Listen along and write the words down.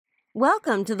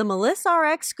Welcome to the Melissa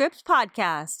RX Scripts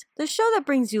podcast, the show that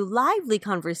brings you lively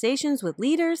conversations with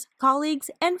leaders, colleagues,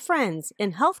 and friends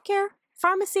in healthcare,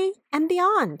 pharmacy, and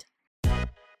beyond.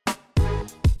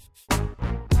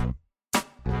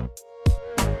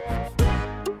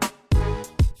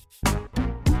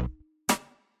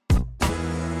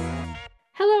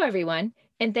 Hello, everyone,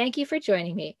 and thank you for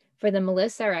joining me for the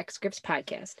Melissa RX Scripts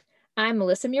podcast. I'm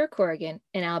Melissa Muir Corrigan,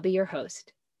 and I'll be your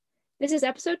host. This is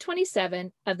episode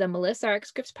 27 of the Melissa RX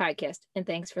Scripts podcast, and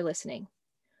thanks for listening.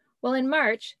 Well, in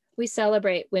March, we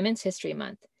celebrate Women's History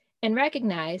Month and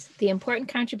recognize the important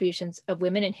contributions of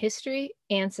women in history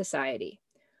and society.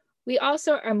 We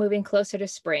also are moving closer to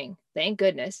spring, thank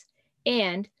goodness,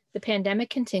 and the pandemic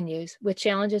continues with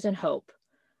challenges and hope.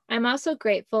 I'm also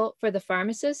grateful for the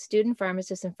pharmacists, student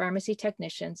pharmacists, and pharmacy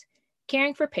technicians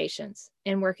caring for patients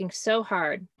and working so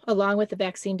hard along with the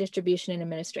vaccine distribution and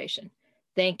administration.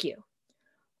 Thank you.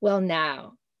 Well,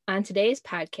 now, on today's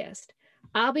podcast,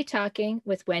 I'll be talking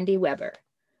with Wendy Weber.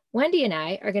 Wendy and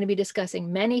I are going to be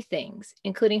discussing many things,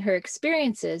 including her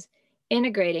experiences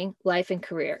integrating life and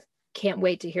career. Can't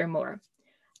wait to hear more.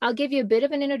 I'll give you a bit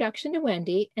of an introduction to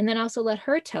Wendy and then also let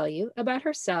her tell you about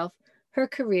herself, her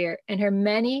career, and her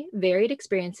many varied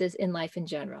experiences in life in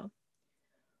general.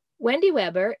 Wendy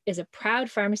Weber is a proud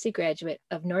pharmacy graduate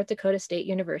of North Dakota State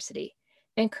University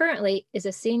and currently is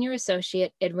a senior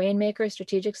associate at Rainmaker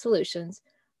Strategic Solutions,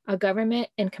 a government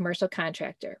and commercial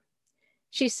contractor.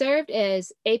 She served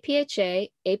as APHA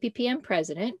APPM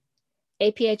president,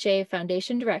 APHA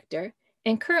foundation director,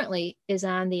 and currently is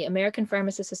on the American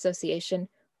Pharmacists Association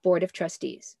Board of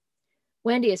Trustees.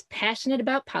 Wendy is passionate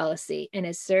about policy and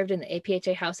has served in the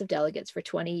APHA House of Delegates for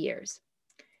 20 years.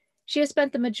 She has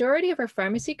spent the majority of her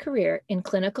pharmacy career in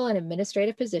clinical and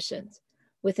administrative positions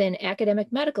within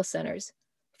academic medical centers,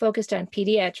 focused on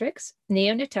pediatrics,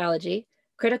 neonatology,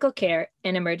 critical care,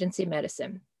 and emergency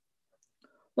medicine.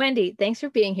 Wendy, thanks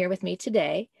for being here with me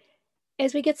today.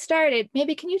 As we get started,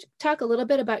 maybe can you talk a little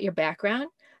bit about your background,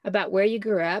 about where you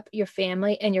grew up, your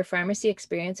family, and your pharmacy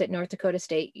experience at North Dakota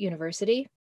State University?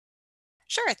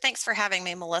 Sure. Thanks for having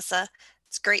me, Melissa.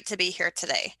 It's great to be here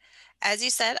today. As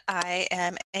you said, I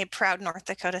am a proud North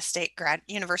Dakota State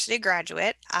University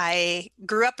graduate. I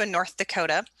grew up in North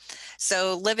Dakota.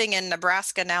 So living in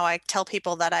Nebraska now, I tell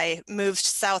people that I moved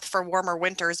south for warmer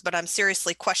winters, but I'm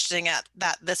seriously questioning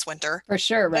that this winter. For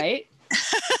sure, right?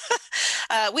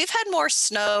 We've had more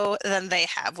snow than they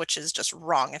have, which is just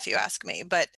wrong if you ask me,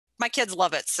 but my kids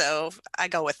love it, so I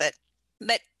go with it.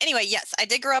 But anyway, yes, I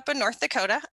did grow up in North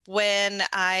Dakota. When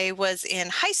I was in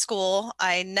high school,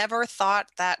 I never thought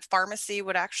that pharmacy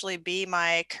would actually be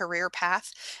my career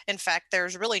path. In fact,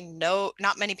 there's really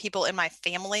not many people in my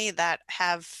family that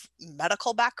have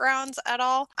medical backgrounds at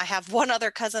all. I have one other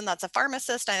cousin that's a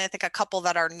pharmacist, and I think a couple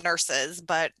that are nurses,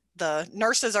 but the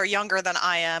nurses are younger than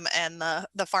I am, and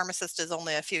the pharmacist is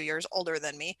only a few years older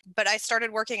than me. But I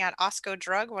started working at Osco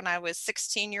Drug when I was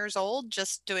 16 years old,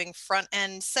 just doing front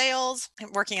end sales,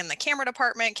 working in the camera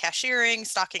department, cashiering,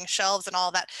 stocking shelves and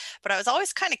all that. But I was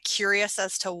always kind of curious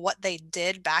as to what they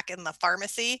did back in the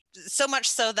pharmacy, so much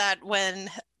so that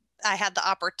when I had the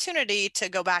opportunity to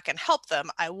go back and help them,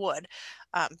 I would.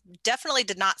 Definitely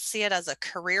did not see it as a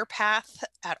career path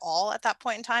at all at that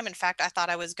point in time. In fact, I thought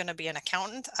I was going to be an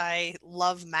accountant. I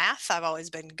love math. I've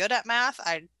always been good at math.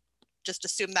 I just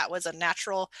assumed that was a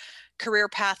natural career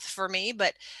path for me.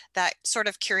 But that sort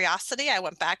of curiosity, I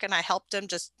went back and I helped them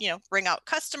just, ring out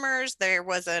customers. There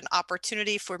was an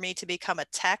opportunity for me to become a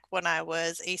tech when I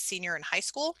was a senior in high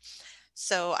school.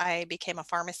 So I became a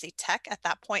pharmacy tech at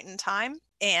that point in time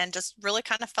and just really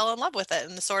kind of fell in love with it.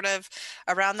 And sort of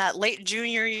around that late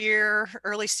junior year,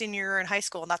 early senior year in high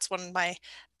school, and that's when my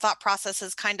thought process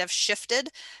has kind of shifted.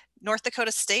 North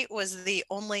Dakota State was the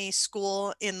only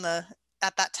school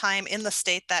at that time in the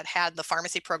state that had the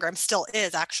pharmacy program, still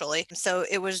is actually. So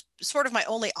it was sort of my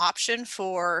only option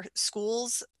for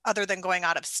schools other than going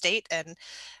out of state. And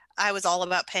I was all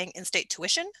about paying in-state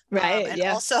tuition, right? And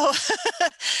Yeah.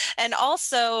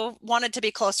 also wanted to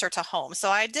be closer to home. So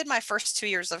I did my first 2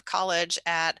 years of college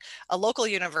at a local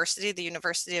university, the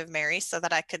University of Mary, so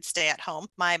that I could stay at home.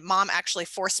 My mom actually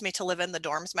forced me to live in the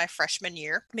dorms my freshman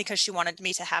year because she wanted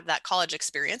me to have that college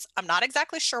experience. I'm not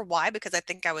exactly sure why, because I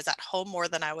think I was at home more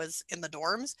than I was in the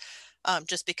dorms,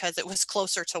 just because it was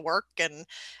closer to work and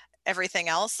everything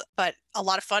else, but a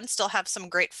lot of fun. Still have some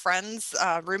great friends,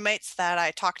 roommates that I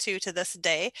talk to this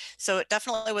day. So it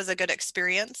definitely was a good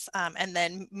experience. And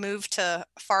then moved to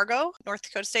Fargo, North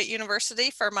Dakota State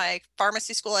University for my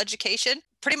pharmacy school education.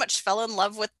 Pretty much fell in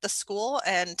love with the school.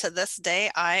 And to this day,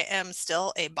 I am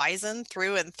still a Bison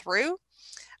through and through.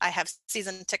 I have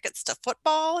season tickets to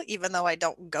football, even though I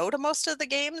don't go to most of the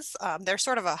games. They're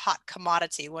sort of a hot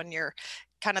commodity when you're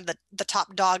kind of the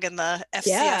top dog in the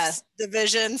FCS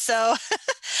division. So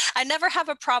I never have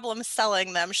a problem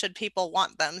selling them should people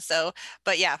want them. So,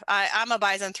 but yeah, I'm a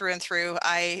Bison through and through.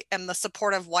 I am the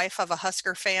supportive wife of a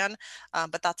Husker fan,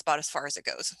 but that's about as far as it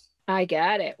goes. I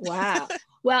got it. Wow.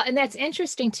 Well, and that's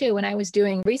interesting too. When I was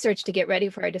doing research to get ready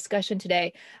for our discussion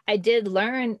today, I did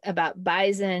learn about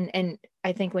Bison, and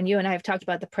I think when you and I have talked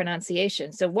about the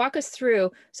pronunciation. So walk us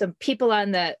through so people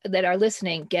that are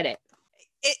listening get it.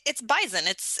 It's Bison.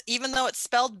 It's, even though it's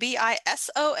spelled Bison,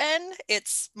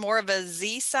 it's more of a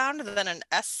Z sound than an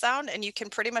S sound. And you can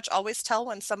pretty much always tell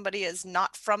when somebody is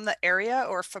not from the area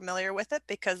or familiar with it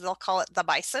because they'll call it the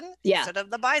Bison instead of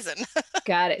the Bison.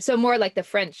 Got it. So more like the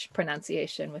French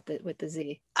pronunciation with the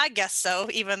Z. I guess so,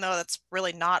 even though that's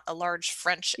really not a large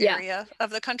French area of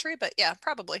the country. But yeah,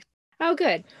 probably. Oh,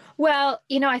 good. Well,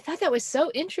 I thought that was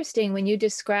so interesting when you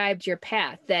described your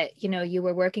path that, you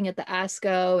were working at the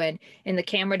ASCO and in the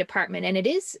camera department. And it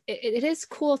is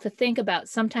cool to think about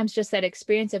sometimes just that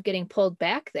experience of getting pulled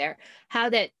back there, how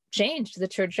that changed the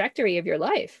trajectory of your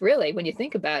life, really, when you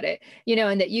think about it,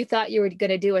 and that you thought you were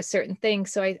going to do a certain thing.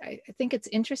 So I think it's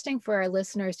interesting for our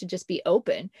listeners to just be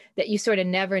open that you sort of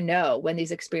never know when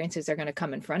these experiences are going to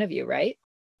come in front of you, right?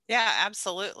 Yeah,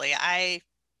 absolutely. I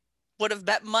would have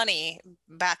bet money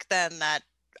back then that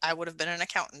I would have been an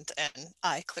accountant, and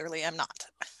I clearly am not.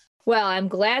 Well, I'm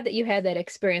glad that you had that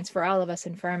experience for all of us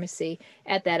in pharmacy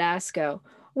at that ASCO.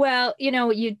 Well,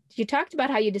 you talked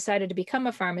about how you decided to become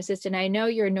a pharmacist, and I know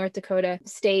your North Dakota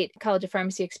State College of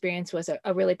Pharmacy experience was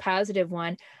a really positive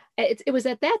one. It was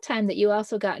at that time that you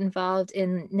also got involved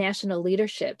in national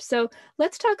leadership. So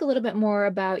let's talk a little bit more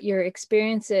about your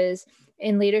experiences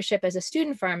in leadership as a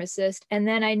student pharmacist. And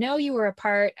then I know you were a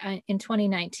part in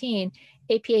 2019,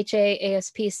 APHA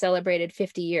ASP celebrated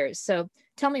 50 years. So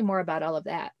tell me more about all of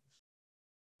that.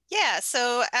 Yeah,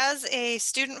 so as a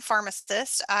student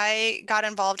pharmacist, I got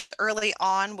involved early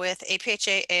on with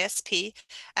APHA ASP.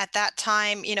 At that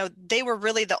time, they were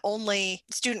really the only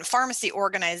student pharmacy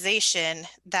organization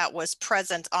that was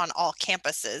present on all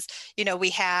campuses.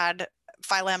 We had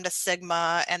Phi Lambda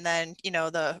Sigma, and then,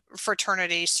 the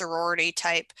fraternity, sorority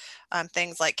type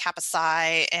things like Kappa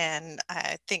Psi, and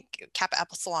I think Kappa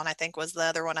Epsilon, I think was the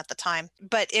other one at the time.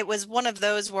 But it was one of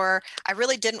those where I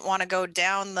really didn't want to go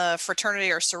down the fraternity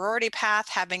or sorority path,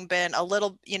 having been a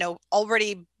little,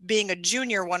 already being a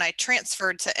junior when I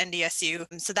transferred to NDSU.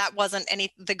 So that wasn't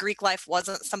the Greek life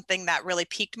wasn't something that really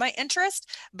piqued my interest,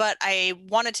 but I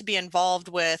wanted to be involved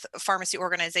with pharmacy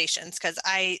organizations because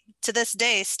I, to this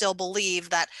day, still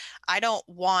believe that I don't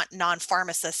want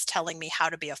non-pharmacists telling me how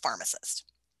to be a pharmacist.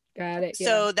 Got it.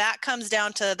 So that comes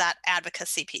down to that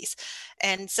advocacy piece.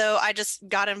 And so I just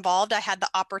got involved. I had the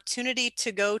opportunity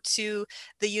to go to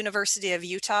the University of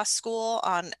Utah School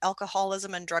on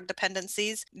Alcoholism and Drug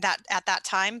Dependencies at that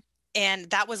time. And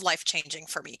that was life-changing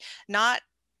for me. Not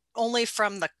only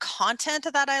from the content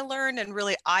that I learned and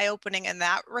really eye-opening in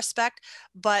that respect,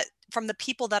 but from the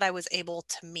people that I was able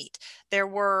to meet. There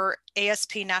were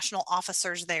ASP national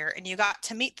officers there, and you got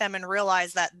to meet them and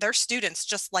realize that they're students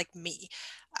just like me.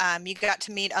 You got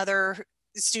to meet other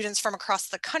students from across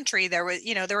the country. There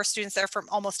were students there from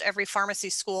almost every pharmacy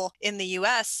school in the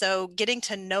US. So getting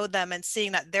to know them and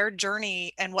seeing that their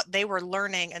journey and what they were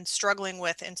learning and struggling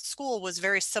with in school was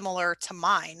very similar to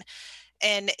mine.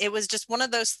 And it was just one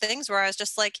of those things where I was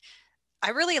just like, I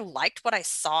really liked what I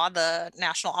saw the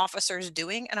national officers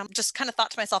doing. And I'm just kind of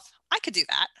thought to myself, I could do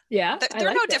that. Yeah.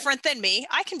 They're no different than me.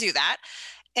 I can do that.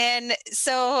 And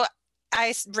so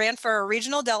I ran for a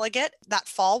regional delegate. That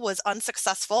fall, was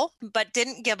unsuccessful, but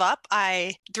didn't give up.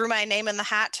 I threw my name in the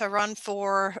hat to run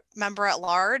for member at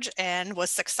large and was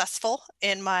successful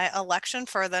in my election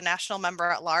for the national member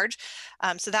at large.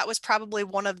 So that was probably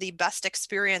one of the best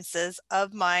experiences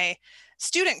of my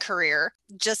student career,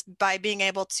 just by being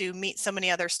able to meet so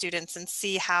many other students and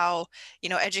see how,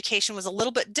 education was a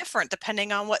little bit different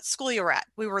depending on what school you were at.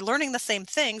 We were learning the same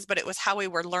things, but it was how we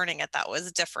were learning it that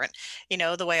was different.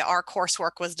 The way our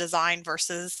coursework was designed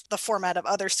versus the format of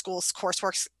other schools'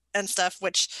 coursework and stuff,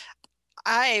 which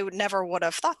I never would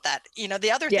have thought that.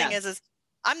 The other thing is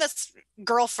I'm this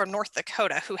girl from North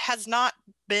Dakota who has not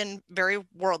been very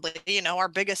worldly. Our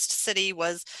biggest city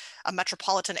was a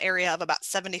metropolitan area of about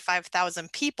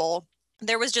 75,000 people.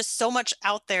 there was just so much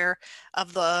out there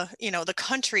of the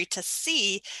country to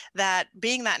see, that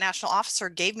being that national officer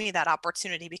gave me that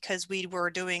opportunity, because we were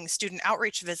doing student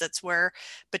outreach visits where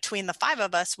between the 5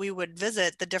 of us, we would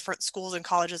visit the different schools and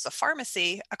colleges of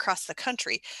pharmacy across the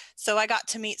country. So I got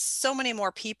to meet so many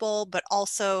more people, but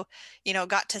also,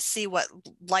 got to see what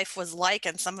life was like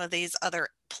in some of these other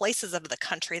places of the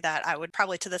country that I would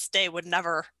probably to this day would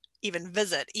never even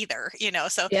visit either.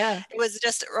 So Yeah. it was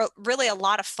just really a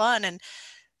lot of fun. And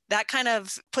that kind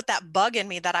of put that bug in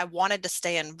me that I wanted to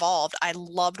stay involved. I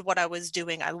loved what I was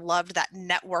doing. I loved that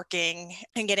networking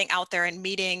and getting out there and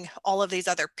meeting all of these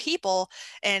other people,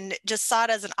 and just saw it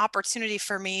as an opportunity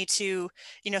for me to,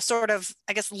 sort of,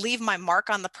 I guess, leave my mark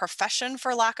on the profession,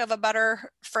 for lack of a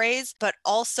better phrase, but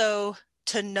also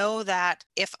to know that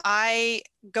if I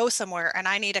go somewhere and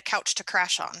I need a couch to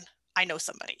crash on, I know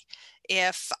somebody.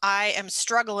 If I am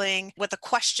struggling with a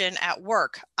question at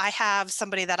work, I have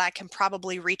somebody that I can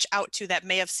probably reach out to that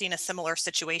may have seen a similar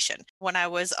situation. When I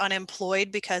was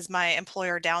unemployed because my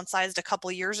employer downsized a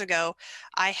couple years ago,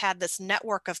 I had this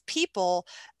network of people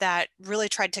that really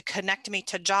tried to connect me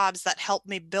to jobs that helped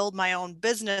me build my own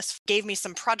business, gave me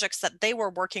some projects that they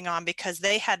were working on because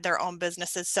they had their own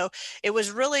businesses. So it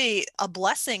was really a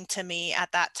blessing to me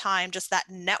at that time, just that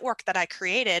network that I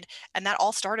created. And that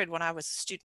all started when I was a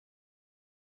student.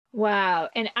 Wow.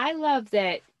 And I love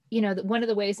that, one of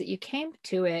the ways that you came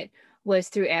to it was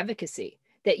through advocacy,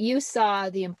 that you saw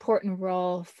the important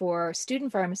role for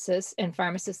student pharmacists and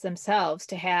pharmacists themselves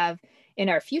to have in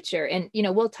our future. And,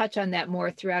 we'll touch on that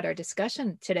more throughout our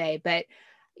discussion today. But,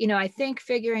 I think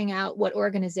figuring out what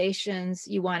organizations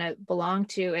you want to belong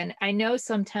to. And I know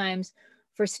sometimes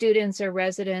for students or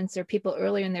residents or people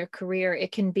earlier in their career,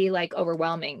 it can be like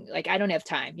overwhelming. Like, I don't have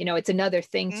time, it's another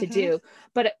thing to do.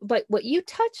 But what you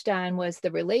touched on was the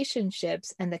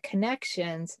relationships and the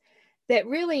connections that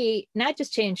really not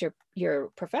just change your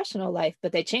professional life,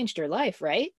 but they changed your life,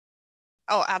 right?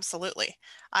 Oh, absolutely.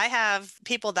 I have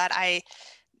people that I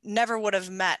never would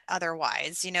have met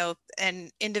otherwise,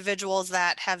 and individuals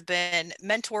that have been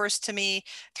mentors to me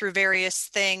through various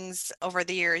things over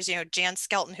the years. Jan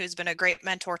Skelton, who's been a great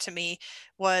mentor to me,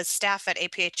 was staff at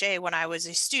APHA when I was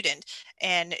a student,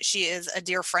 and she is a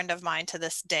dear friend of mine to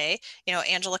this day.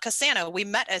 Angela Cassano, we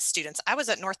met as students. I was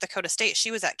at North Dakota State. She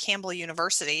was at Campbell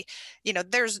University.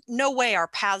 There's no way our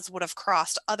paths would have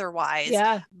crossed otherwise.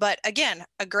 Yeah. But again,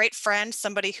 a great friend,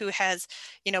 somebody who has,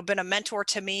 been a mentor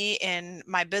to me in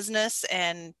my business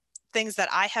and things that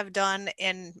I have done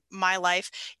in my life.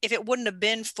 If it wouldn't have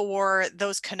been for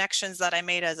those connections that I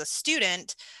made as a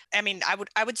student,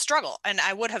 I would struggle, and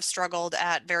I would have struggled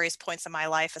at various points in my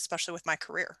life, especially with my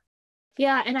career.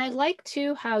 Yeah. And I like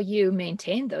too how you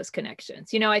maintain those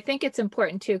connections. I think it's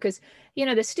important too, because,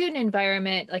 the student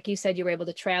environment, like you said, you were able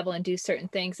to travel and do certain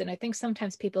things. And I think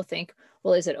sometimes people think,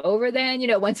 well, is it over then?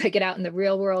 Once I get out in the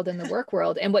real world and the work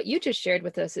world. And what you just shared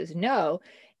with us is no,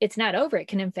 it's not over. It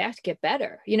can in fact get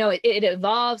better. It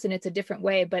evolves and it's a different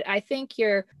way. But I think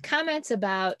your comments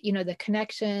about, the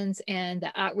connections and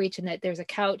the outreach and that there's a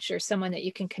couch or someone that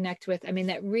you can connect with,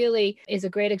 that really is a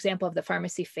great example of the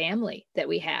pharmacy family that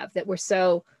we have, that we're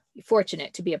so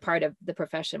fortunate to be a part of the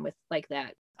profession with like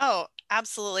that. Oh,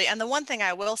 absolutely. And the one thing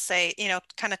I will say,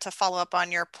 kind of to follow up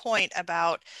on your point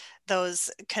about those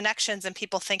connections and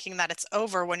people thinking that it's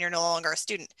over when you're no longer a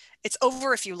student, it's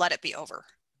over if you let it be over.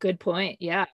 Good point.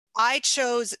 Yeah. I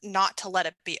chose not to let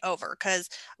it be over, because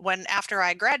after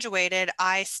I graduated,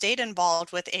 I stayed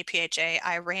involved with APHA.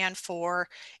 I ran for,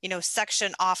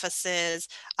 section offices.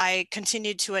 I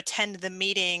continued to attend the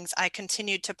meetings. I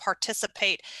continued to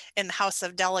participate in the House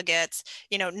of Delegates.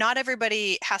 Not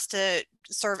everybody has to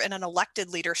serve in an elected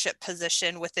leadership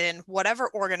position within whatever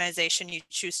organization you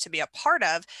choose to be a part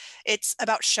of. It's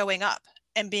about showing up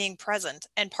and being present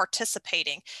and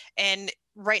participating. And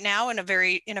right now in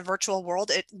a virtual world,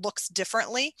 it looks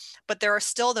differently, but there are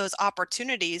still those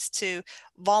opportunities to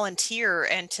volunteer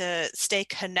and to stay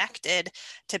connected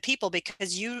to people,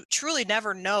 because you truly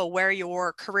never know where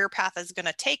your career path is going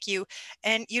to take you,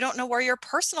 and you don't know where your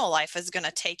personal life is going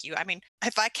to take you.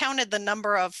 If I counted the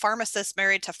number of pharmacists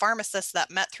married to pharmacists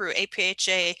that met through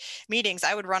APHA meetings,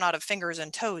 I would run out of fingers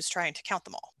and toes trying to count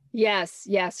them all.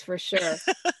 Yes, for sure.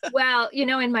 Well,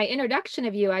 in my introduction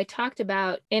of you, I talked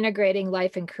about integrating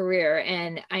life and career.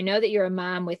 And I know that you're a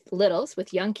mom with littles,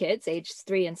 with young kids, ages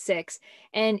 3 and 6.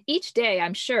 And each day,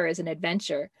 I'm sure, is an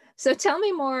adventure. So tell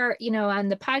me more, on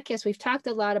the podcast, we've talked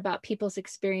a lot about people's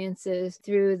experiences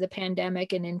through the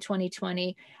pandemic and in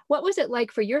 2020. What was it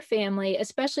like for your family,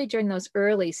 especially during those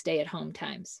early stay-at-home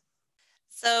times?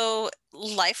 So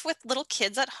life with little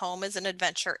kids at home is an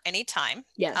adventure anytime.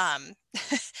 Yes. Um,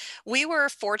 we were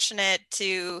fortunate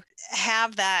to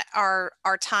have that our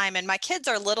time, and my kids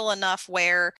are little enough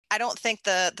where I don't think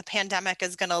the pandemic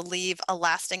is going to leave a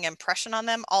lasting impression on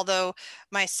them. Although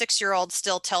my 6-year-old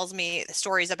still tells me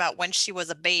stories about when she was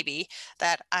a baby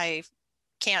that I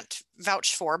can't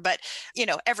vouch for, but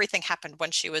everything happened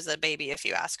when she was a baby if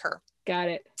you ask her. Got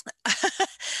it.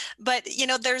 But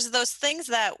there's those things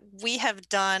that we have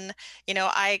done.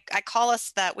 I call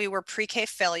us that we were pre-K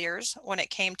failures when it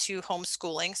came to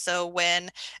homeschooling. So when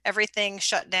everything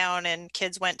shut down and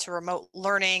kids went to remote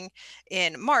learning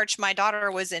in March, my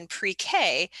daughter was in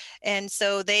pre-K, and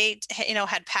so they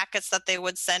had packets that they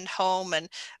would send home, and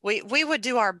we would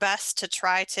do our best to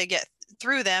try to get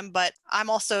through them. But I'm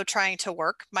also trying to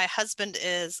work. My husband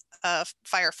is a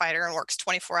firefighter and works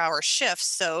 24-hour shifts,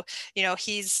 so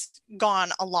he's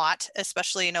gone a lot,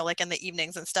 especially like in the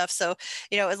evenings and stuff. So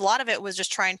a lot of it was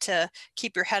just trying to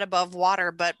keep your head above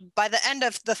water. But by the end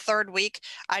of the third week,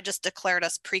 I just declared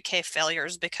us pre-K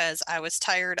failures because I was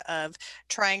tired of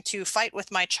trying to fight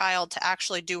with my child to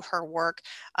actually do her work.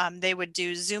 They would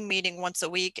do Zoom meeting once a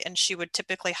week, and she would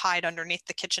typically hide underneath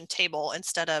the kitchen table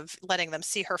instead of letting them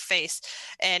see her face.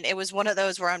 And it was one of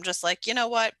those where I'm just like, you know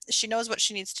what? She knows what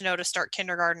she needs to know to start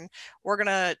kindergarten. We're going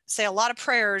to say a lot of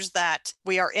prayers that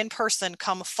we are in person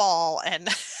come fall. And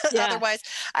Yeah. otherwise,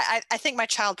 I think my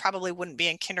child probably wouldn't be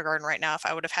in kindergarten right now if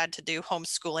I would have had to do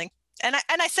homeschooling. And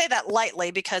I say that lightly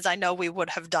because I know we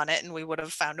would have done it and we would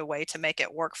have found a way to make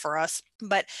it work for us.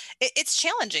 But it's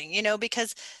challenging,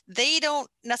 because they don't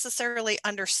necessarily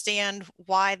understand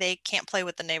why they can't play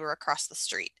with the neighbor across the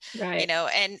street, Right.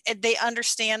 and they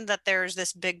understand that there's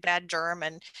this big bad germ,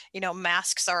 and,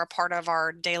 masks are a part of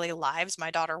our daily lives. My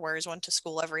daughter wears one to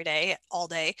school every day, all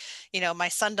day. My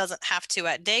son doesn't have to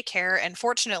at daycare. And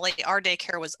fortunately, our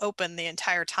daycare was open the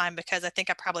entire time, because I think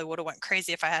I probably would have went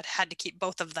crazy if I had to keep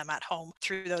both of them at home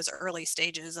through those early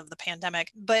stages of the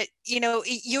pandemic. But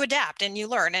you adapt and you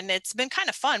learn, and it's been kind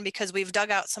of fun because we've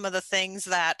dug out some of the things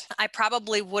that I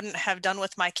probably wouldn't have done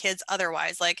with my kids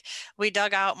otherwise. Like, we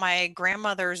dug out my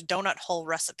grandmother's donut hole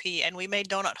recipe, and we made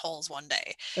donut holes one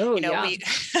day. Oh,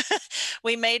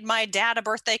 We we made my dad a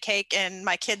birthday cake, and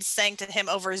my kids sang to him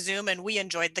over Zoom, and we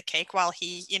enjoyed the cake while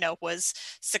he was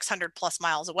 600 plus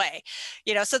miles away.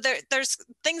 So there's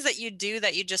things that you do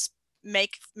that you just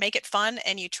make it fun,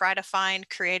 and you try to find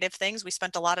creative things. We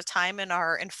spent a lot of time in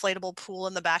our inflatable pool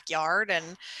in the backyard,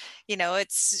 and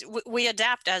we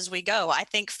adapt as we go. I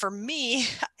think for me,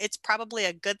 it's probably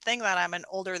a good thing that I'm an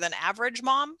older than average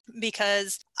mom,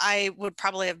 because I would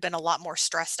probably have been a lot more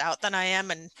stressed out than I am.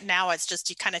 And now it's just,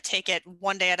 you kind of take it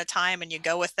one day at a time and you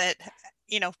go with it,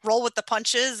 roll with the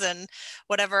punches, and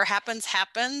whatever happens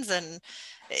and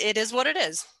it is what it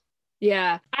is.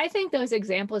 Yeah, I think those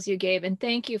examples you gave, and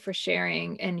thank you for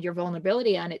sharing and your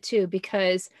vulnerability on it too,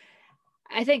 because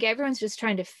I think everyone's just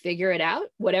trying to figure it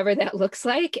out, whatever that looks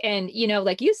like. And,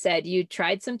 like you said, you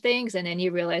tried some things and then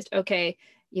you realized, okay,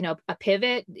 a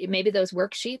pivot, maybe those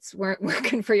worksheets weren't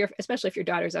working for especially if your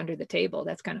daughter's under the table.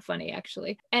 That's kind of funny,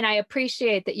 actually. And I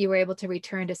appreciate that you were able to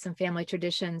return to some family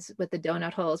traditions with the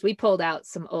donut holes. We pulled out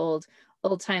some old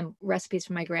time recipes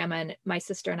from my grandma, and my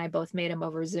sister and I both made them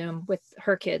over Zoom with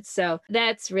her kids. So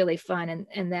that's really fun.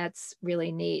 And that's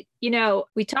really neat.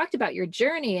 We talked about your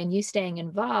journey and you staying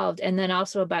involved, and then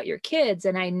also about your kids.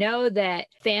 And I know that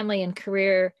family and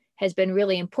career has been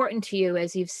really important to you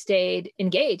as you've stayed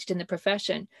engaged in the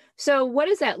profession. So what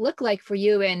does that look like for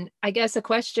you? And I guess a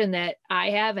question that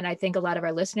I have, and I think a lot of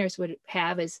our listeners would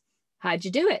have, is how'd you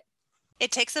do it?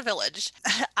 It takes a village.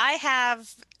 I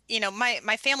have,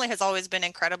 my family has always been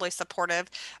incredibly supportive.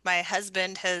 My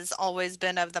husband has always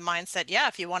been of the mindset, yeah,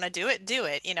 if you want to do it, do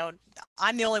it.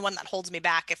 I'm the only one that holds me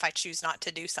back if I choose not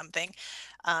to do something.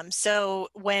 So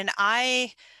when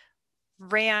I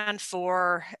ran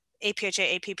for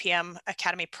APHA APPM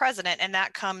Academy president, and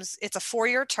it's a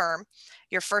 4-year term.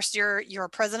 Your first year, you're a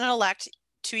president-elect,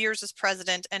 2 years as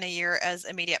president, and a year as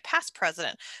immediate past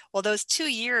president. Well, those 2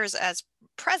 years as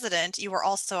president, you were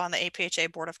also on the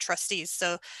APHA Board of Trustees.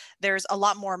 So there's a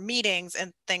lot more meetings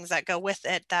and things that go with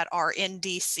it that are in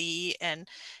DC, and,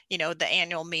 the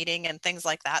annual meeting and things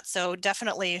like that. So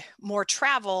definitely more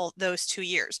travel those 2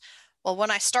 years. Well,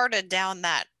 when I started down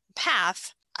that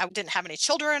path, I didn't have any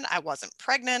children. I wasn't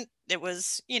pregnant. It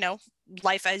was,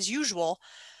 life as usual.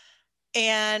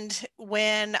 And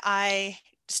when I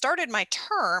started my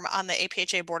term on the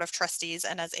APHA Board of Trustees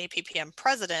and as APPM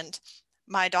president,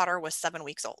 my daughter was 7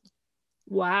 weeks old.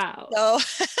 Wow. So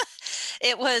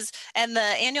It was, and the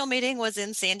annual meeting was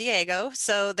in San Diego.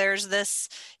 So there's this,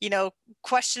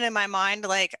 question in my mind,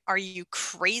 like, are you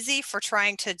crazy for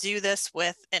trying to do this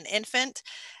with an infant?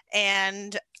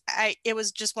 And it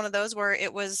was just one of those where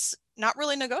it was not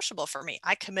really negotiable for me.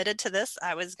 I committed to this.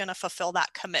 I was going to fulfill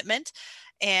that commitment,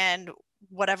 and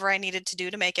whatever I needed to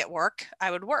do to make it work, I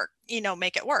would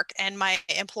make it work. And my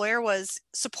employer was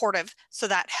supportive. So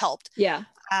that helped. Yeah.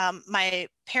 My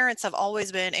parents have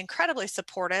always been incredibly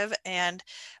supportive, and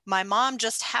my mom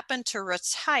just happened to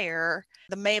retire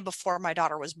the May before my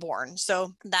daughter was born.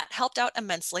 So that helped out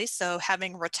immensely. So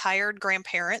having retired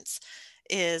grandparents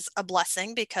is a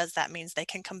blessing because that means they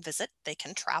can come visit, they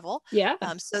can travel. Yeah.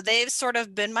 So they've sort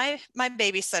of been my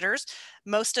babysitters.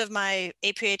 Most of my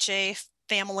APHA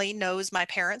family knows my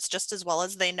parents just as well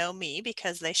as they know me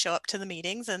because they show up to the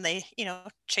meetings and they,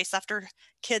 chase after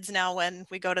kids now when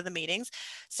we go to the meetings.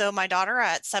 So my daughter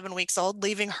at 7 weeks old,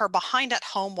 leaving her behind at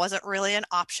home wasn't really an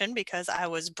option because I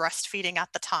was breastfeeding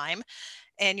at the time.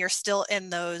 And you're still in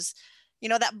those,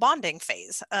 that bonding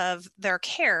phase of their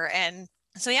care. And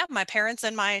so, yeah, my parents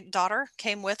and my daughter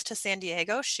came with to San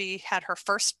Diego. She had her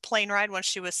first plane ride when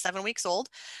she was 7 weeks old.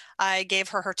 I gave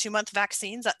her her 2-month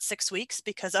vaccines at 6 weeks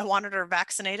because I wanted her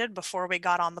vaccinated before we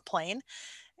got on the plane.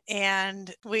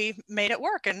 And we made it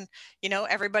work. And,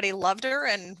 everybody loved her.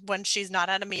 And when she's not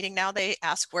at a meeting now, they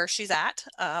ask where she's at.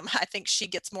 I think she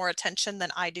gets more attention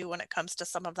than I do when it comes to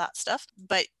some of that stuff.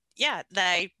 But yeah,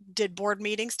 they did board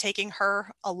meetings taking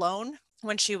her alone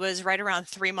when she was right around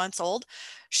 3 months old.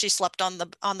 She slept on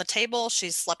the table. She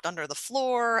slept under the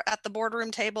floor at the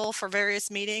boardroom table for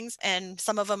various meetings. And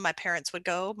some of them my parents would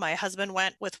go. My husband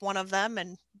went with one of them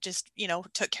and just,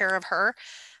 took care of her.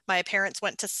 My parents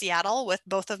went to Seattle with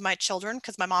both of my children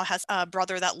because my mom has a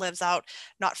brother that lives out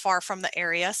not far from the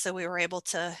area. So we were able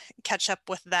to catch up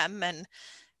with them and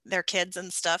their kids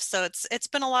and stuff. So it's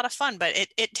been a lot of fun, but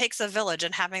it takes a village,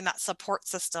 and having that support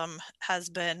system has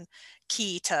been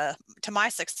key to my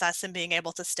success in being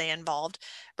able to stay involved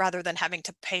rather than having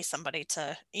to pay somebody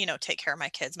to, take care of my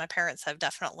kids. My parents have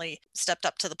definitely stepped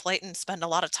up to the plate and spend a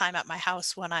lot of time at my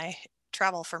house when I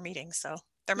travel for meetings. So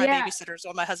they're my Yeah. babysitters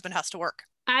while my husband has to work.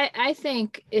 I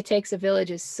think it takes a village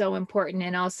is so important,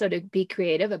 and also to be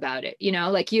creative about it.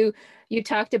 Like you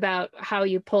talked about how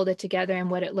you pulled it together and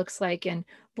what it looks like. And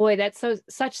boy, that's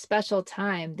such special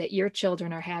time that your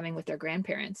children are having with their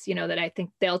grandparents, that I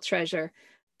think they'll treasure.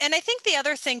 And I think the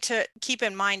other thing to keep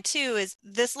in mind too is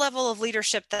this level of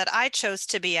leadership that I chose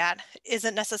to be at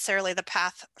isn't necessarily the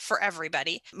path for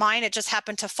everybody. Mine, it just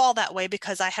happened to fall that way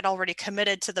because I had already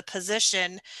committed to the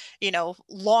position,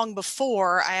 long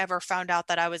before I ever found out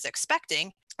that I was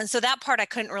expecting. And so that part I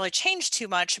couldn't really change too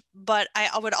much. But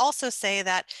I would also say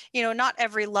that, not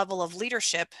every level of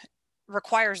leadership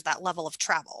requires that level of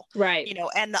travel, Right.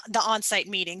 And the on-site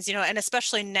meetings, and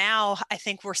especially now, I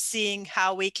think we're seeing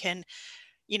how we can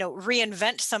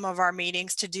reinvent some of our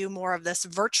meetings to do more of this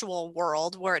virtual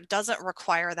world where it doesn't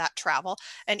require that travel.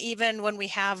 And even when we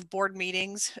have board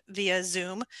meetings via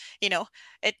Zoom,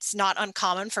 it's not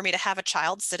uncommon for me to have a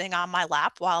child sitting on my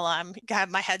lap while I have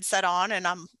my headset on and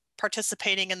I'm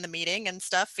participating in the meeting and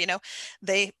stuff.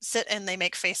 They sit and they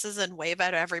make faces and wave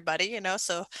at everybody,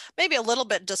 so maybe a little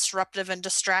bit disruptive and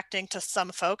distracting to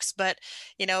some folks, but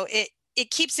it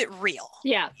keeps it real.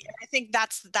 Yeah. I think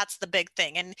that's the big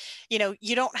thing. And,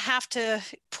 you don't have to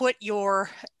put your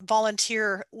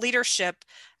volunteer leadership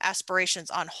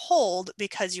aspirations on hold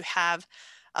because you have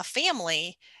a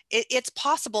family. It's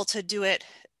possible to do it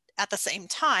at the same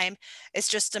time. It's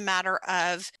just a matter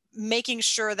of making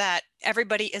sure that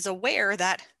everybody is aware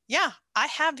that, yeah, I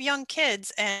have young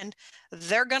kids and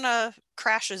they're going to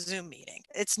crash a Zoom meeting.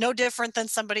 It's no different than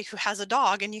somebody who has a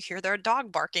dog and you hear their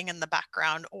dog barking in the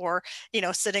background or,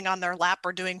 sitting on their lap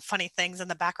or doing funny things in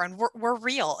the background. We're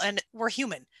real and we're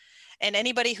human. And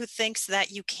anybody who thinks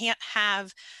that you can't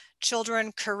have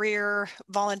children, career,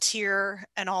 volunteer,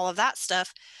 and all of that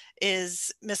stuff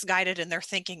is misguided in their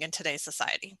thinking in today's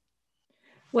society.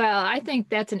 Well, I think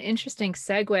that's an interesting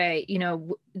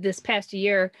segue. This past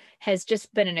year has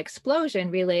just been an explosion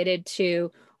related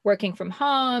to working from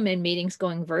home and meetings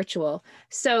going virtual.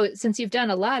 So since you've done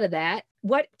a lot of that,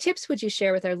 what tips would you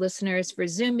share with our listeners for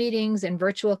Zoom meetings and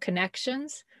virtual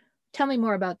connections? Tell me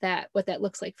more about that, what that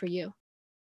looks like for you.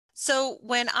 So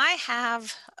when I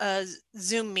have a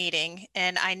Zoom meeting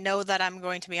and I know that I'm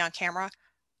going to be on camera,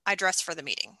 I dress for the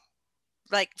meeting.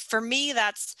 Like for me,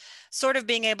 that's sort of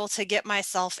being able to get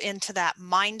myself into that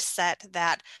mindset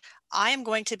that I am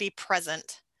going to be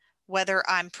present, whether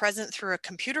I'm present through a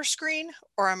computer screen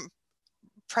or I'm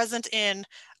present in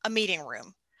a meeting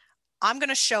room. I'm going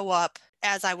to show up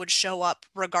as I would show up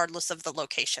regardless of the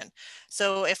location.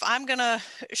 So if I'm going to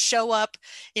show up,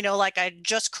 like I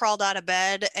just crawled out of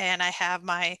bed and I have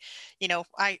my,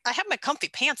 I have my comfy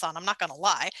pants on, I'm not going to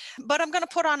lie, but I'm going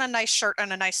to put on a nice shirt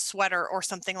and a nice sweater or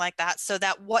something like that, so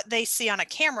that what they see on a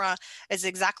camera is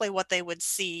exactly what they would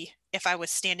see if I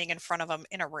was standing in front of them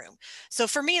in a room. So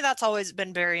for me, that's always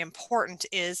been very important,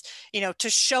 is, to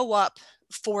show up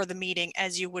for the meeting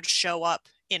as you would show up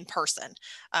in person,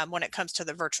 when it comes to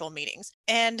the virtual meetings.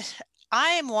 And I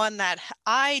am one that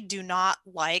I do not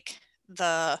like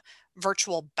the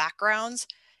virtual backgrounds.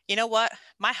 You know what?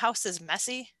 My house is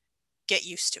messy. Get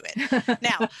used to it.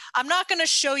 Now, I'm not going to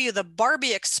show you the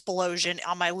Barbie explosion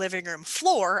on my living room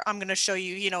floor. I'm going to show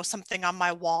you, something on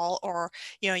my wall, or,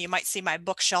 you might see my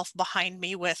bookshelf behind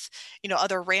me with,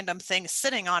 other random things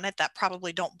sitting on it that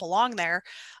probably don't belong there.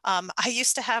 I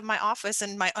used to have my office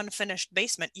in my unfinished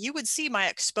basement. You would see my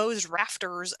exposed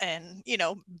rafters and,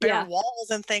 bare walls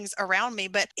and things around me,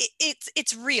 but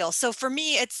it's real. So for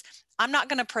me, I'm not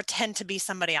going to pretend to be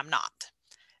somebody I'm not.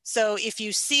 So if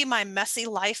you see my messy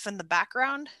life in the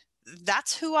background,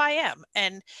 that's who I am.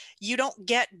 And you don't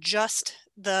get just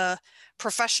the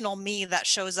professional me that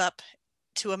shows up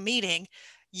to a meeting.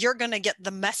 You're going to get the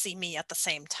messy me at the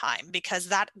same time, because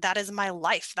that is my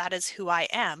life. That is who I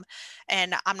am.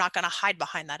 And I'm not going to hide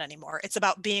behind that anymore. It's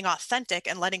about being authentic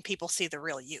and letting people see the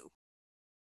real you.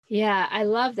 Yeah, I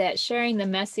love that, sharing the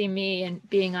messy me and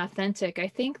being authentic. I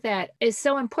think that is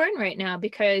so important right now,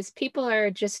 because people are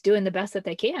just doing the best that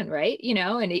they can, right?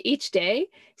 And each day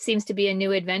seems to be a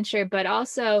new adventure, but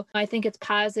also I think it's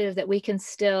positive that we can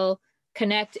still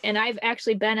connect. And I've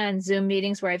actually been on Zoom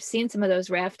meetings where I've seen some of those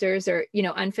rafters or,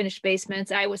 unfinished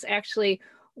basements. I was actually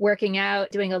working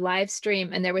out, doing a live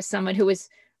stream, and there was someone who was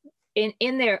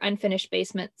in their unfinished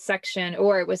basement section,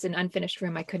 or it was an unfinished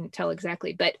room. I couldn't tell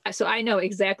exactly, but so I know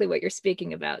exactly what you're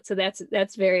speaking about. So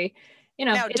that's very,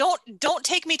 now don't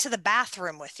take me to the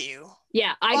bathroom with you.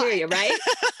 Yeah, I hear you. Right.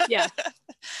 Yeah.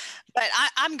 But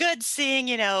I'm good seeing,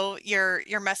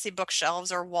 your messy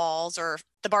bookshelves or walls or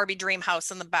the Barbie dream house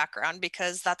in the background,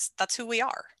 because that's who we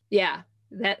are. Yeah.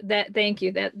 Thank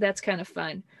you. That's kind of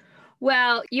fun.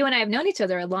 Well, you and I have known each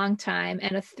other a long time,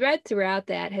 and a thread throughout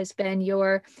that has been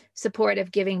your support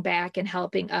of giving back and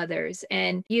helping others.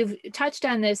 And you've touched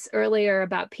on this earlier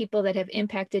about people that have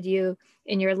impacted you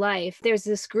in your life. There's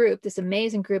this group, this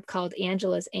amazing group called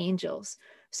Angela's Angels.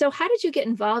 So how did you get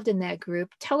involved in that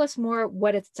group? Tell us more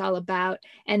what it's all about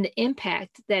and the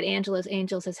impact that Angela's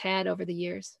Angels has had over the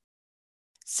years.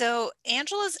 So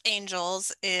Angela's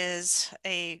Angels is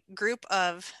a group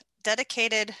of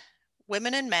dedicated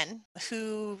women and men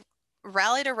who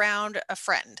rallied around a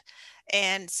friend.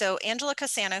 And so Angela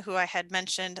Cassano, who I had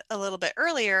mentioned a little bit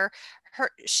earlier,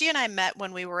 she and I met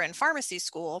when we were in pharmacy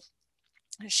school.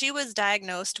 She was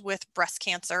diagnosed with breast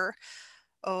cancer.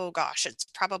 Oh gosh, it's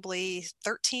probably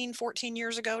 13, 14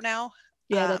 years ago now.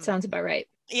 Yeah, that sounds about right.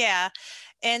 Yeah.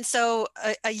 And so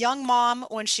a young mom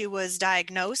when she was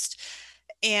diagnosed,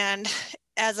 and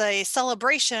as a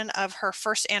celebration of her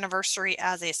first anniversary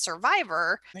as a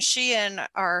survivor, she and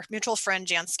our mutual friend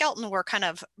Jan Skelton were kind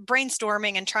of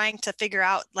brainstorming and trying to figure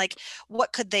out, like,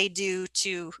 what could they do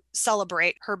to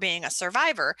celebrate her being a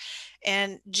survivor.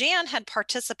 And Jan had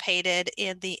participated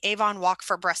in the Avon Walk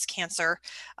for Breast Cancer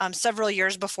several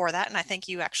years before that. And I think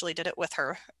you actually did it with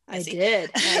her. Missy. I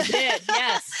did,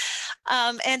 yes.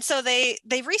 And so they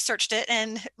researched it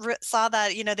and saw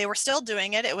that, they were still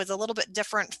doing it. It was a little bit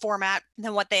different format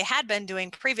than what they had been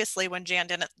doing previously when Jan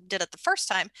did it the first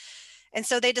time. And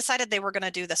so they decided they were going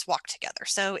to do this walk together.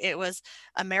 So it was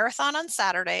a marathon on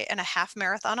Saturday and a half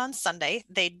marathon on Sunday.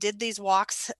 They did these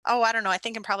walks, I don't know, I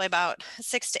think in probably about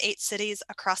 6 to 8 cities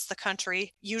across the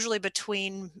country, usually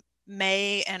between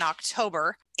May and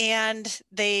October. And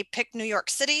they picked New York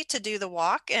City to do the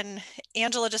walk. And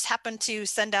Angela just happened to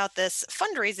send out this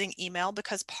fundraising email,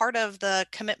 because part of the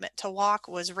commitment to walk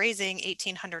was raising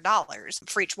 $1,800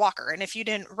 for each walker. And if you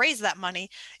didn't raise that money,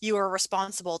 you were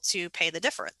responsible to pay the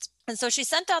difference. And so she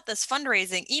sent out this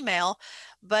fundraising email,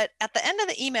 but at the end of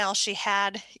the email, she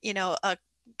had, a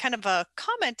kind of a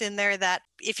comment in there that,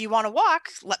 if you want to walk,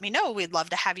 let me know. We'd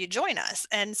love to have you join us.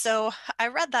 And so I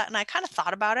read that and I kind of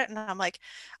thought about it, and I'm like,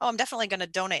 oh, I'm definitely going to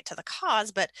donate to the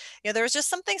cause. But, there was just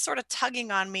something sort of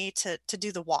tugging on me to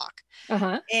do the walk.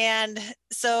 Uh-huh. And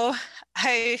so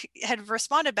I had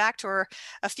responded back to her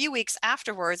a few weeks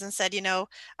afterwards and said,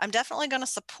 I'm definitely going to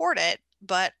support it,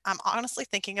 but I'm honestly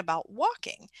thinking about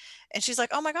walking. And she's like,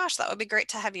 oh my gosh, that would be great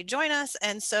to have you join us.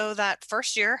 And so that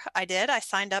first year I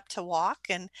signed up to walk,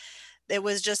 and it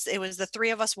was the three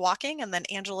of us walking. And then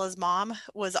Angela's mom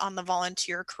was on the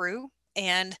volunteer crew.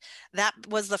 And that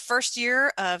was the first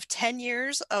year of 10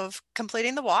 years of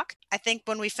completing the walk. I think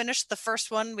when we finished the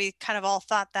first one, we kind of all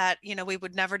thought that, we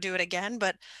would never do it again.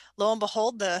 But lo and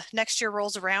behold, the next year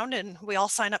rolls around and we all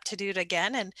sign up to do it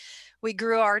again. And we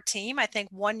grew our team. I think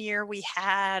one year we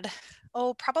had,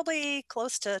 probably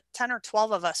close to 10 or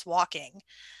 12 of us walking.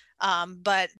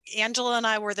 But Angela and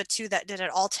I were the two that did it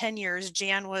all 10 years.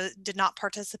 Jan did not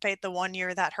participate the one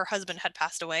year that her husband had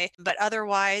passed away. But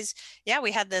otherwise, yeah,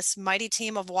 we had this mighty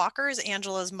team of walkers.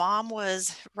 Angela's mom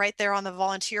was right there on the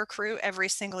volunteer crew every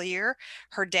single year.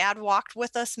 Her dad walked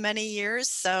with us many years.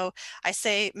 So I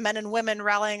say men and women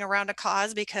rallying around a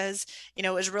cause because, it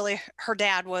was really her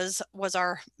dad was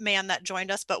our man that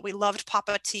joined us, but we loved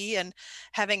Papa T and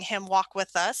having him walk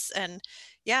with us. And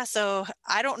yeah, so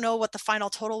I don't know what the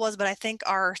final total was, but I think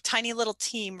our tiny little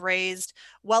team raised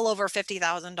well over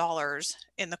 $50,000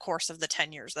 in the course of the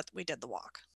 10 years that we did the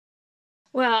walk.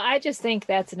 Well, I just think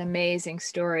that's an amazing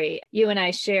story. You and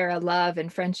I share a love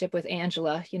and friendship with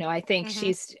Angela. I think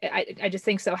I just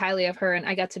think so highly of her, and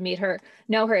I got to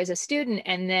know her as a student.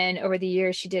 And then over the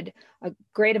years, she did a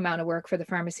great amount of work for the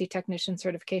Pharmacy Technician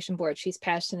Certification Board. She's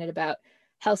passionate about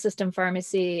health system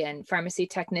pharmacy and pharmacy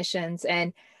technicians.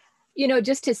 And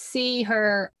just to see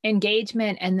her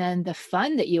engagement and then the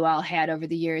fun that you all had over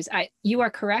the years. You are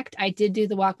correct. I did do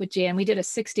the walk with Jan. We did a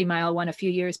 60-mile one a few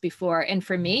years before. And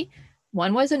for me,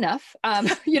 one was enough.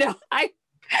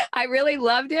 I really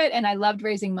loved it. And I loved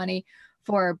raising money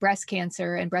for breast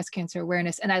cancer and breast cancer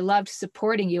awareness. And I loved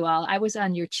supporting you all. I was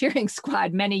on your cheering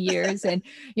squad many years and,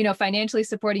 financially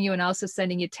supporting you and also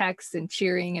sending you texts and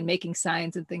cheering and making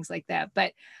signs and things like that.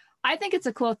 But I think it's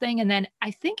a cool thing. And then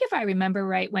I think if I remember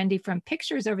right, Wendy, from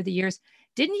pictures over the years,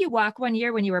 didn't you walk one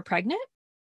year when you were pregnant?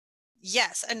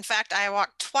 Yes. In fact, I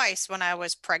walked twice when I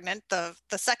was pregnant. The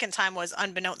second time was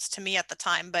unbeknownst to me at the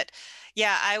time. But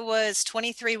yeah, I was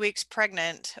 23 weeks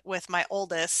pregnant with my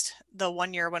oldest the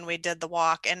one year when we did the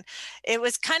walk. And it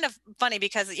was kind of funny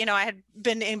because, I had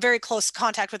been in very close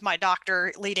contact with my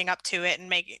doctor leading up to it and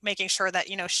making sure that,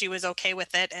 she was okay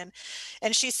with it.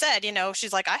 And she said,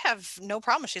 she's like, I have no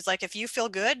problem. She's like, if you feel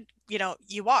good,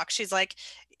 you walk. She's like,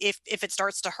 if it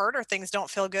starts to hurt or things don't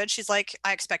feel good, she's like,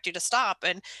 I expect you to stop.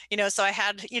 And, so I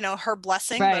had, her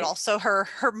blessing, Right. but also her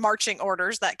marching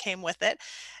orders that came with it.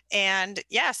 And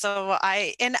yeah, so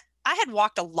I had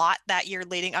walked a lot that year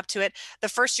leading up to it. The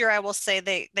first year, I will say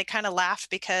they kind of laughed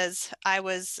because I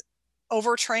was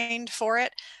overtrained for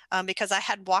it, because I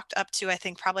had walked up to, I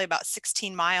think, probably about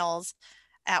 16 miles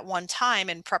at one time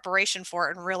in preparation for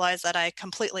it and realized that I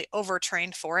completely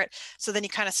overtrained for it. So then you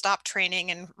kind of stop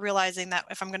training and realizing that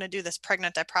if I'm going to do this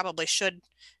pregnant, I probably should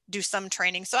do some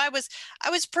training. So I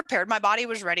was prepared. My body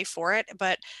was ready for it.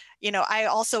 But, I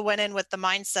also went in with the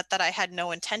mindset that I had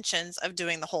no intentions of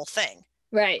doing the whole thing.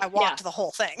 Right. I walked the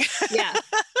whole thing. Yeah.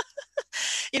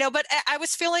 But I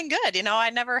was feeling good. I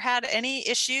never had any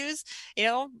issues,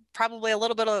 probably a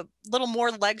little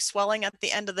more leg swelling at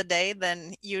the end of the day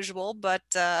than usual. But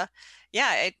yeah,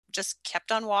 I just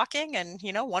kept on walking and,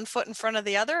 one foot in front of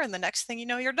the other. And the next thing you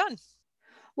know, you're done.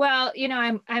 Well,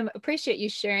 I appreciate you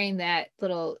sharing that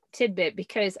little tidbit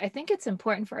because I think it's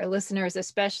important for our listeners,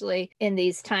 especially in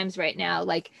these times right now,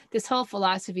 like this whole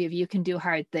philosophy of you can do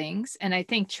hard things. And I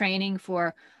think training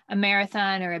for a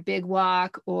marathon or a big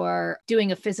walk or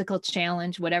doing a physical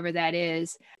challenge, whatever that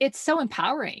is, it's so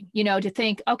empowering, to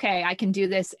think, okay, I can do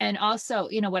this. And also,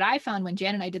 what I found when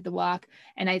Jan and I did the walk,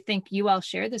 and I think you all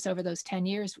shared this over those 10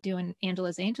 years doing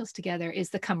Angela's Angels together, is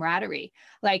the camaraderie.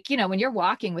 Like, when you're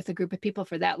walking with a group of people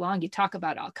for that long, you talk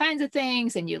about all kinds of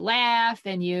things and you laugh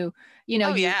and you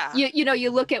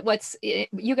look at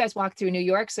you guys walked through New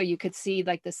York so you could see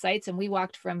like the sights, and we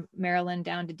walked from Maryland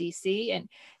down to DC, and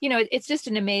it's just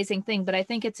an amazing thing. But I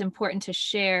think it's important to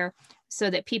share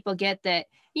so that people get that,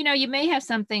 you may have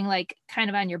something like kind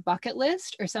of on your bucket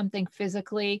list or something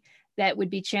physically that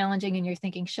would be challenging and you're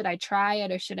thinking, should I try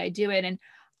it or should I do it? And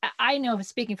I know,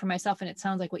 speaking for myself, and it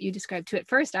sounds like what you described too. At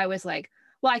first I was like,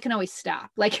 well, I can always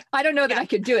stop. Like, I don't know that I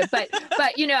could do it, but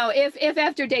if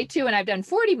after day 2 and I've done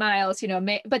 40 miles,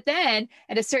 but then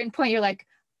at a certain point you're like,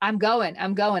 I'm going,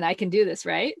 I can do this.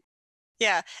 Right.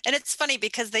 Yeah. And it's funny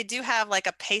because they do have like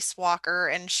a pace walker,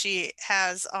 and she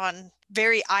has on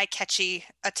very eye-catchy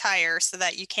attire so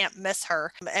that you can't miss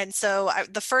her. And so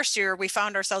the first year we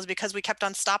found ourselves, because we kept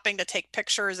on stopping to take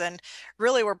pictures and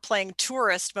really were playing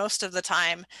tourist most of the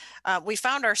time, we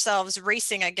found ourselves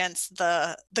racing against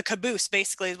the caboose,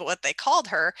 basically is what they called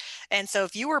her. And so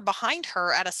if you were behind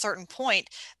her at a certain point,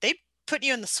 they put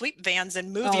you in the sweep vans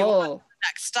and move you on to the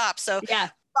next stop. So yeah.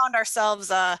 found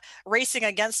ourselves racing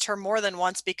against her more than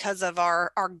once because of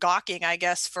our gawking, I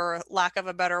guess, for lack of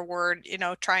a better word,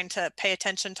 trying to pay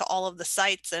attention to all of the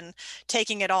sites and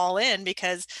taking it all in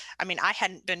because, I mean, I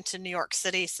hadn't been to New York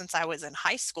City since I was in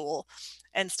high school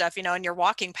and stuff, and you're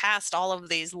walking past all of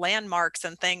these landmarks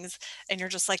and things and you're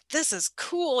just like, this is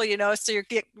cool, so you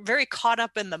get very caught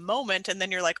up in the moment and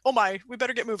then you're like, oh my, we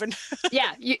better get moving.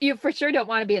 Yeah, you for sure don't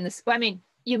want to be in this. I mean,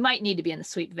 you might need to be in the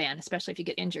sweep van, especially if you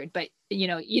get injured, but you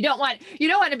don't want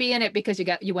to be in it because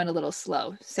you went a little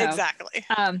slow. So exactly.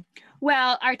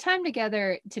 Well, our time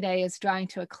together today is drawing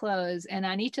to a close, and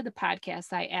on each of the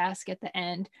podcasts, I ask at the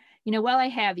end, while I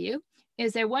have you,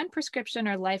 is there one prescription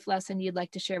or life lesson you'd like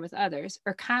to share with others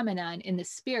or comment on in the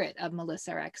spirit of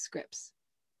Melissa RX Scripts?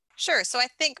 Sure. So I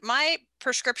think my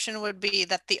prescription would be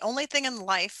that the only thing in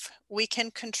life we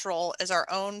can control is our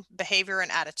own behavior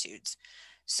and attitudes.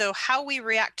 So how we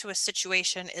react to a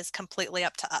situation is completely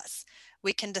up to us.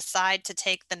 We can decide to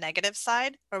take the negative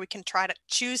side, or we can try to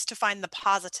choose to find the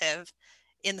positive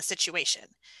in the situation.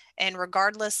 And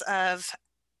regardless of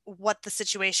what the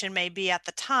situation may be at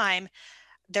the time,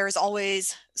 there's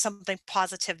always something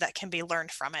positive that can be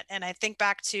learned from it. And I think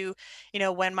back to,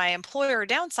 when my employer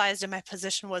downsized and my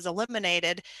position was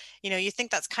eliminated, you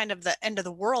think that's kind of the end of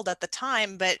the world at the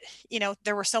time, but,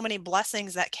 there were so many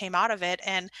blessings that came out of it.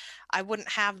 And I wouldn't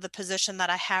have the position that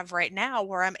I have right now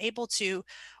where I'm able to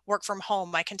work from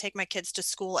home. I can take my kids to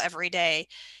school every day.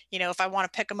 If I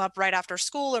want to pick them up right after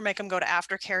school or make them go to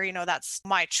aftercare, that's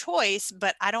my choice,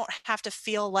 but I don't have to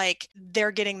feel like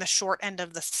they're getting the short end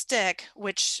of the stick,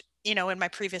 which, in my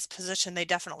previous position, they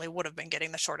definitely would have been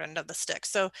getting the short end of the stick.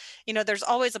 So, there's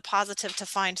always a positive to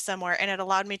find somewhere. And it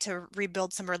allowed me to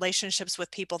rebuild some relationships with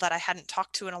people that I hadn't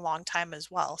talked to in a long time as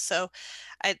well. So,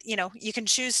 you can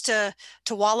choose to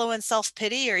wallow in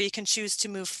self-pity, or you can choose to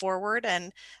move forward.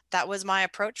 And that was my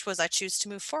approach, was I choose to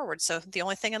move forward. So the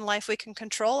only thing in life we can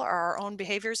control are our own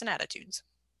behaviors and attitudes.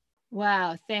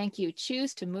 Wow, thank you.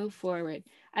 Choose to move forward.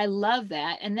 I love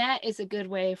that. And that is a good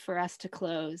way for us to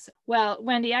close. Well,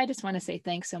 Wendy, I just want to say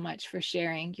thanks so much for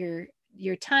sharing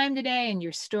your time today and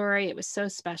your story. It was so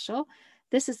special.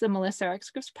 This is the Melissa RX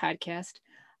Scripts podcast.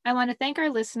 I want to thank our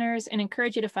listeners and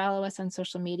encourage you to follow us on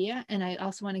social media. And I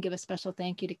also want to give a special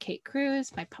thank you to Kate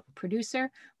Cruz, my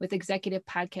producer with Executive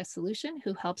Podcast Solution,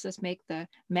 who helps us make the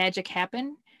magic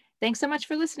happen. Thanks so much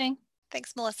for listening.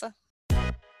 Thanks, Melissa.